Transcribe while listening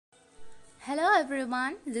Hello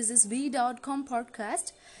everyone, this is B.com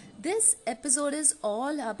podcast. This episode is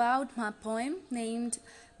all about my poem named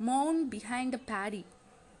Moan Behind a Paddy.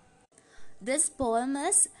 This poem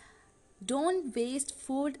is Don't Waste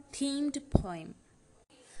Food themed poem.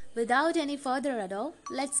 Without any further ado,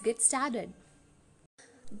 let's get started.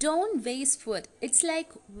 Don't waste food. It's like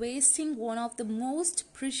wasting one of the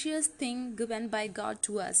most precious things given by God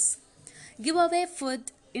to us. Give away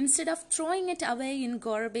food instead of throwing it away in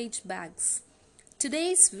garbage bags.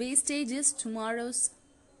 Today's wastage is tomorrow's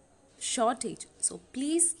shortage, so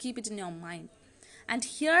please keep it in your mind. And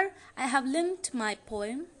here I have linked my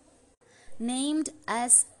poem named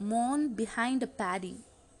as Moon Behind a Paddy.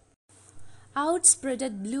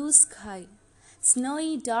 Outspreaded blue sky,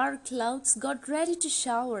 snowy dark clouds got ready to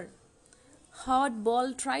shower.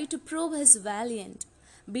 Hardball tried to prove his valiant,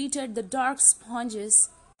 beated the dark sponges.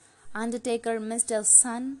 Undertaker Mr.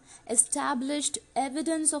 Sun established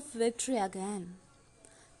evidence of victory again.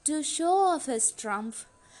 To show off his triumph,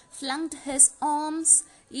 flunked his arms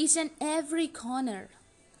each and every corner.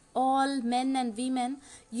 All men and women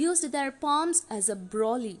used their palms as a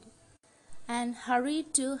brolly and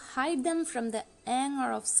hurried to hide them from the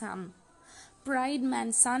anger of some. Pride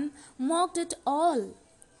man's son mocked it all,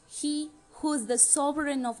 he who is the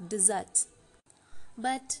sovereign of desert.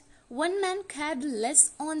 But one man cared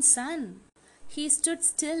less on sun. He stood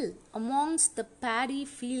still amongst the paddy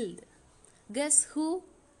field. Guess who?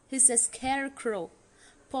 He's a scarecrow,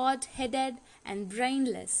 pot-headed and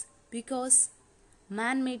brainless, because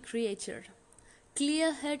man-made creature.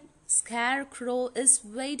 Clear-head scarecrow is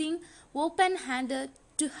waiting open-handed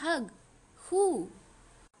to hug. Who?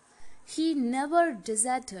 He never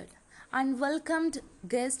deserted. Unwelcomed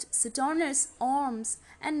guests sit on his arms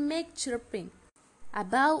and make chirping.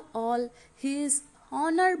 Above all, he is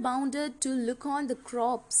honor-bounded to look on the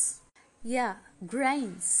crops. Yeah,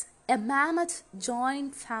 grains, a mammoth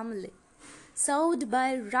joint family, served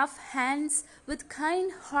by rough hands with kind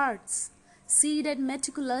hearts, seeded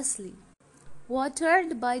meticulously,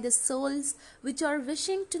 watered by the souls which are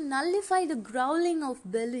wishing to nullify the growling of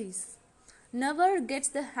bellies, never gets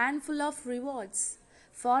the handful of rewards,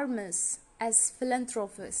 farmers as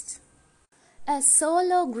philanthropists. A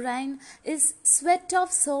solo grain is sweat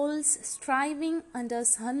of souls striving under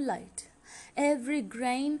sunlight. Every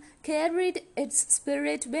grain carried its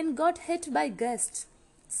spirit when got hit by gusts,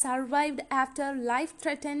 survived after life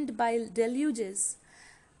threatened by deluges,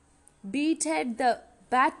 beated the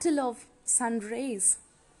battle of sun rays.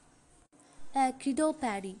 A kiddo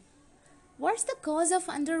paddy. What's the cause of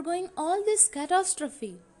undergoing all this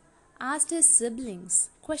catastrophe? Asked his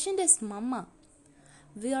siblings, questioned his mamma.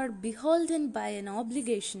 We are beholden by an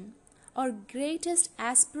obligation. Our greatest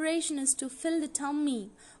aspiration is to fill the tummy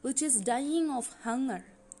which is dying of hunger,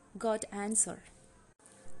 God answered.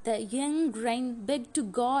 The young grain begged to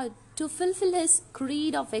God to fulfill his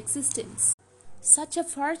creed of existence. Such a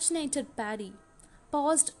fortunate paddy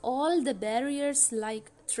passed all the barriers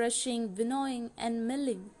like threshing, winnowing, and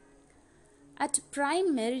milling. At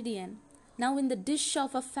prime meridian, now in the dish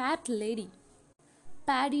of a fat lady.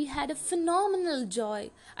 Paddy had a phenomenal joy.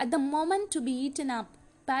 At the moment to be eaten up,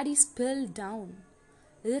 Paddy spilled down.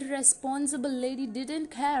 Irresponsible lady didn't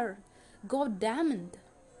care. God damned.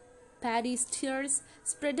 Paddy's tears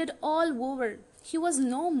spreaded all over. He was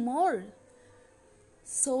no more.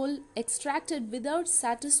 Soul extracted without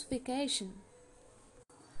satisfaction.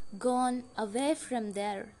 Gone away from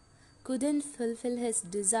there. Couldn't fulfill his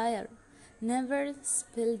desire. Never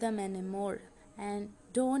spill them anymore. And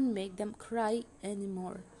don't make them cry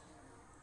anymore.